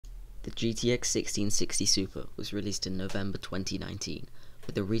The GTX 1660 Super was released in November 2019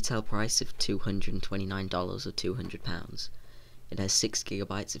 with a retail price of $229 or £200. It has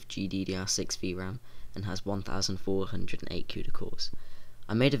 6GB of GDDR6 VRAM and has 1408 CUDA cores.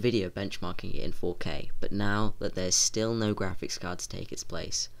 I made a video benchmarking it in 4K, but now that there's still no graphics card to take its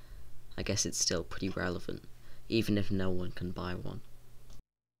place, I guess it's still pretty relevant, even if no one can buy one.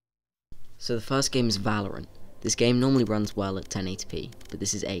 So the first game is Valorant. This game normally runs well at 1080p, but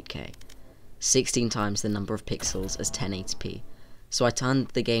this is 8K. 16 times the number of pixels as 1080p, so I turned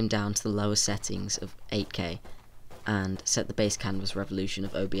the game down to the lowest settings of 8K and set the base canvas resolution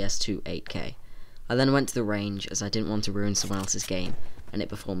of OBS to 8K. I then went to the range as I didn't want to ruin someone else's game, and it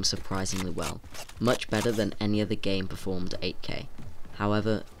performed surprisingly well, much better than any other game performed at 8K.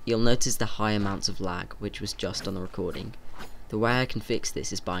 However, you'll notice the high amounts of lag, which was just on the recording. The way I can fix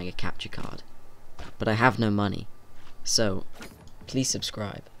this is buying a capture card, but I have no money, so please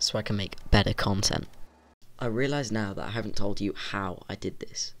subscribe so I can make better content. I realise now that I haven't told you how I did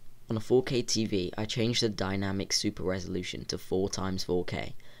this. On a 4K TV, I changed the dynamic super resolution to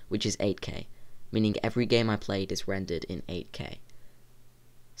 4x4K, which is 8K, meaning every game I played is rendered in 8K.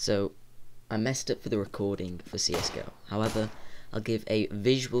 So, I messed up for the recording for CSGO, however, I'll give a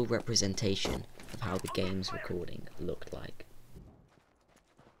visual representation of how the game's recording looked like.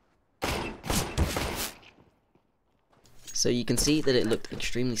 So you can see that it looked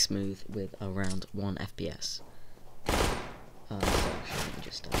extremely smooth with around 1 FPS. So let me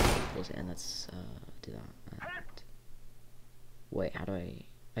just pause it and let's do that. And wait, how do I...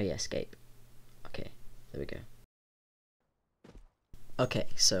 Oh yeah, escape. Okay, there we go. Okay,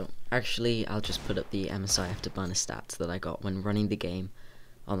 so actually I'll just put up the Msi Afterburner Stats that I got when running the game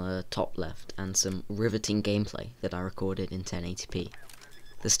on the top left and some riveting gameplay that I recorded in 1080p.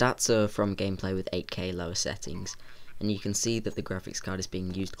 The stats are from gameplay with 8K lower settings, and you can see that the graphics card is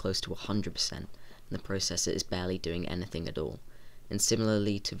being used close to 100% and the processor is barely doing anything at all. And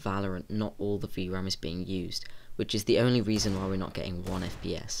similarly to Valorant, not all the VRAM is being used, which is the only reason why we're not getting 1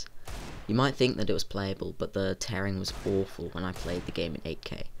 FPS. You might think that it was playable, but the tearing was awful when I played the game in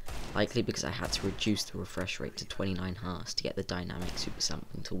 8K, likely because I had to reduce the refresh rate to 29 Hz to get the dynamic super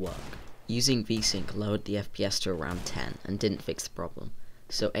sampling to work. Using VSync lowered the FPS to around 10 and didn't fix the problem,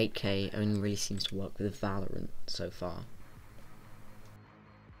 so 8K only really seems to work with Valorant so far.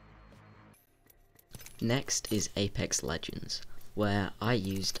 Next is Apex Legends, where I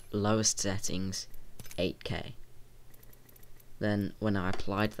used lowest settings 8K. Then when I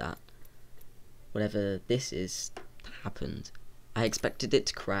applied that, whatever this is happened. I expected it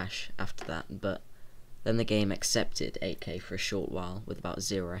to crash after that, but then the game accepted 8K for a short while with about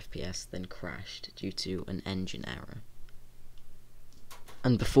 0 FPS, then crashed due to an engine error.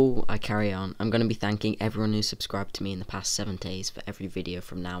 And before I carry on, I'm going to be thanking everyone who subscribed to me in the past 7 days for every video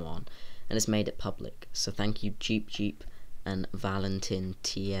from now on, and has made it public, so thank you Jeep and Valentin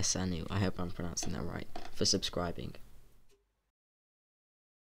Tiesanu, I hope I'm pronouncing that right, for subscribing.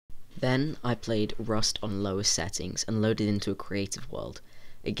 Then I played Rust on lowest settings and loaded into a creative world.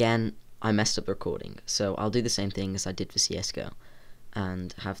 Again, I messed up the recording, so I'll do the same thing as I did for CSGO,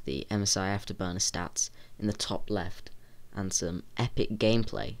 and have the Msi Afterburner Stats in the top left, and some epic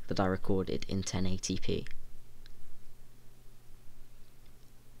gameplay that I recorded in 1080p.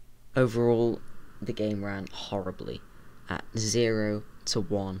 Overall, the game ran horribly, at 0 to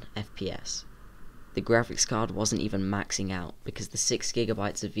 1 FPS. The graphics card wasn't even maxing out because the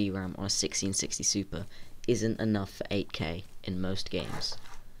 6GB of VRAM on a 1660 Super isn't enough for 8K in most games.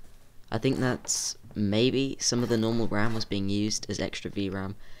 I think that's maybe some of the normal RAM was being used as extra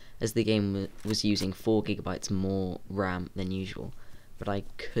VRAM, as the game was using 4GB more RAM than usual, but I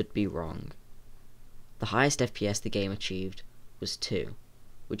could be wrong. The highest FPS the game achieved was 2,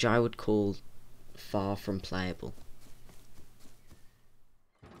 which I would call far from playable.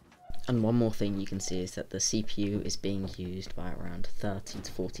 And one more thing you can see is that the CPU is being used by around 30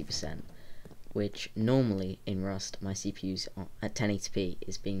 to 40%, which normally in Rust my CPU's at 1080p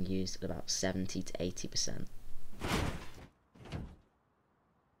is being used at about 70 to 80%.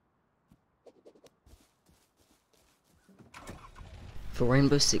 For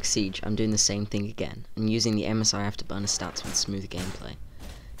Rainbow Six Siege, I'm doing the same thing again, and using the Msi Afterburner Stats with smooth gameplay.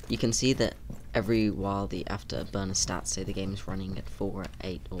 You can see that every while the Afterburner Stats say the game is running at 4,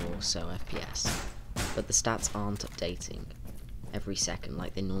 8 or so FPS, but the stats aren't updating every second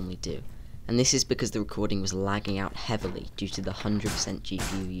like they normally do, and this is because the recording was lagging out heavily due to the 100%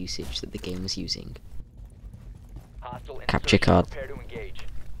 GPU usage that the game was using. Capture card.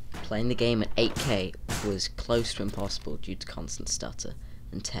 Playing the game at 8K was close to impossible due to constant stutter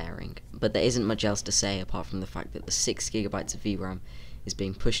and tearing, but there isn't much else to say apart from the fact that the 6GB of VRAM is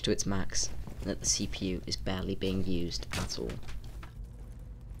being pushed to its max, and that the CPU is barely being used at all.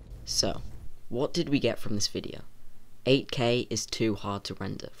 So, what did we get from this video? 8K is too hard to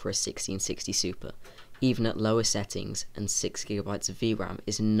render for a 1660 Super, even at lower settings, and 6GB of VRAM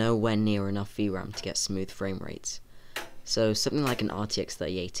is nowhere near enough VRAM to get smooth frame rates. So something like an RTX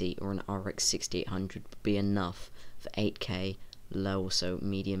 3080 or an RX 6800 would be enough for 8K, low or so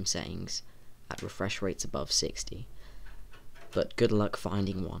medium settings, at refresh rates above 60. But good luck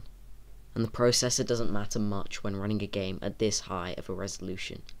finding one. And the processor doesn't matter much when running a game at this high of a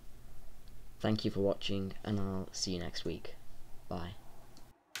resolution. Thank you for watching, and I'll see you next week. Bye.